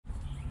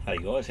Hey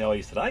guys, how are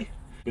you today?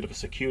 Bit of a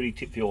security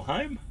tip for your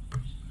home.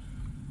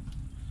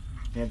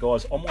 Now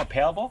guys, on my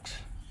power box,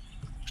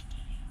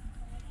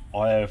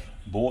 I have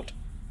bought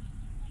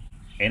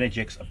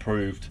Energix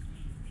approved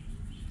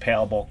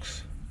power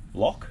box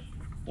lock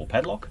or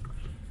padlock.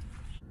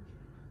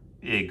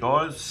 Yeah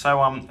guys,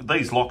 so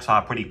these locks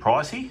are pretty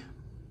pricey,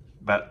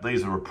 but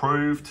these are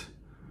approved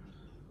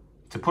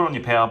to put on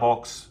your power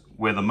box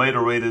where the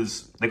meter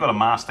readers, they've got a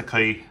master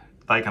key,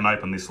 they can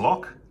open this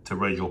lock to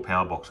read your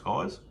power box,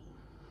 guys.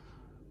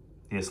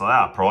 Yeah, so they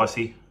are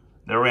pricey.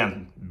 They're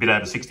around a bit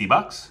over 60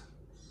 bucks.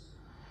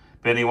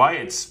 But anyway,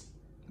 it's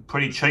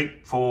pretty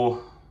cheap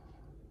for,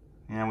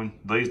 you know, when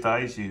these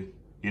days you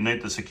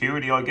need the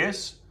security, I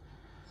guess.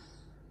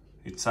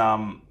 It's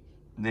yeah,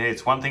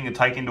 it's one thing to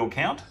take into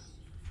account.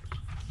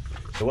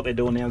 So what they're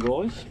doing now,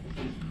 guys,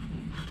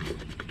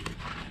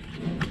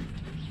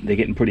 they're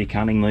getting pretty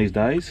cunning these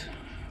days.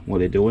 What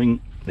they're doing,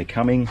 they're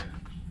coming.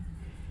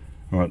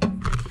 All right,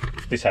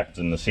 this happens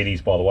in the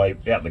cities, by the way.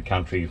 Out in the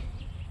country,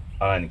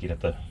 I don't think you'd have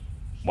to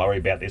worry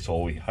about this,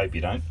 or we hope you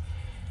don't.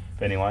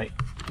 But anyway,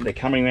 they're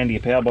coming around to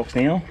your power box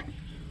now.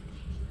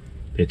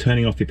 They're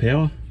turning off your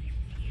power.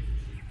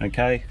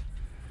 Okay.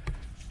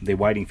 They're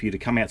waiting for you to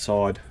come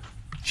outside,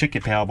 check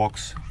your power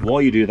box.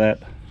 While you do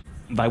that,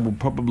 they will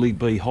probably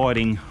be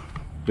hiding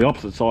the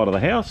opposite side of the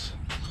house.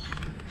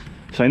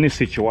 So in this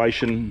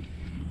situation,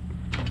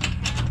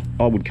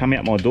 I would come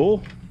out my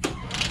door.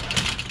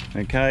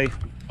 Okay.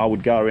 I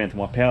would go around to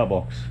my power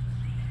box.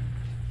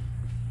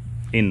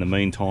 In the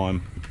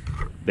meantime,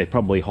 they're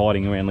probably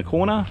hiding around the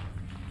corner,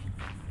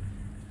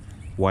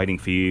 waiting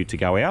for you to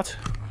go out.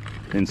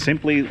 And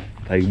simply,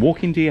 they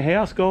walk into your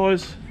house,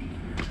 guys,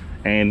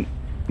 and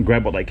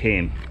grab what they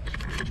can.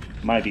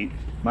 Maybe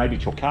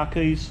it's your car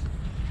keys,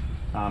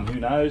 who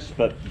knows,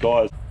 but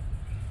guys,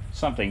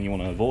 something you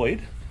want to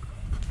avoid.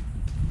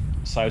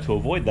 So to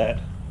avoid that,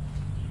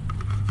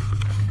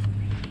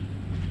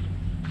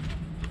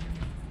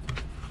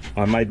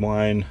 I made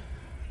my own.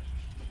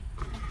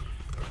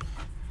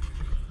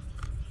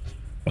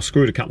 I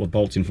screwed a couple of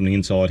bolts in from the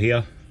inside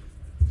here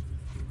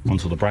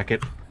onto the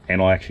bracket,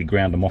 and I actually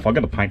ground them off. I've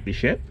got to paint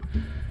this yet,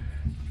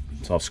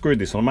 so I've screwed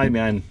this on. I made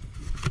my own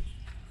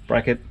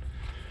bracket.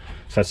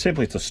 So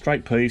simply, it's a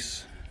straight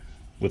piece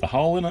with a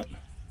hole in it.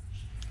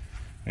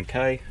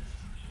 Okay,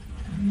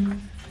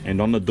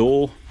 and on the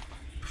door,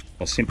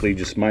 I simply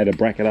just made a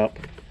bracket up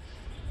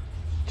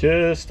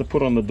just to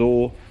put on the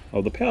door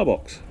of the power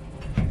box.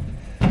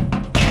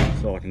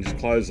 So I can just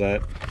close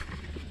that.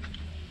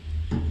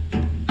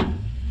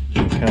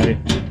 Okay,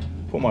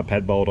 put my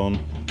pad bolt on,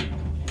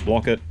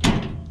 lock it,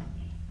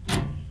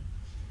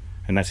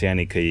 and that's the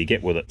only key you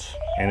get with it.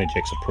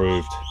 Energix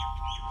approved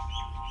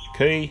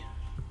key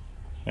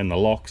and the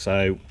lock,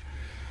 so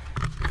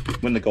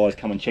when the guys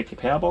come and check your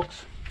power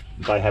box,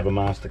 they have a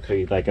master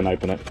key, they can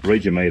open it,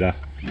 read your meter,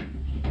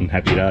 and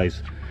happy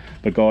days.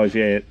 But guys,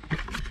 yeah,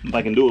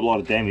 they can do a lot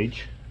of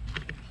damage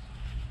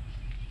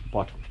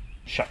by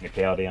shutting your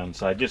power down,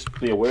 so just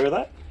be aware of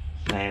that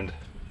and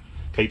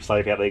keep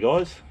safe out there,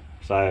 guys.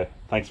 So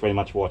thanks very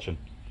much for watching.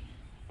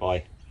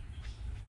 Bye.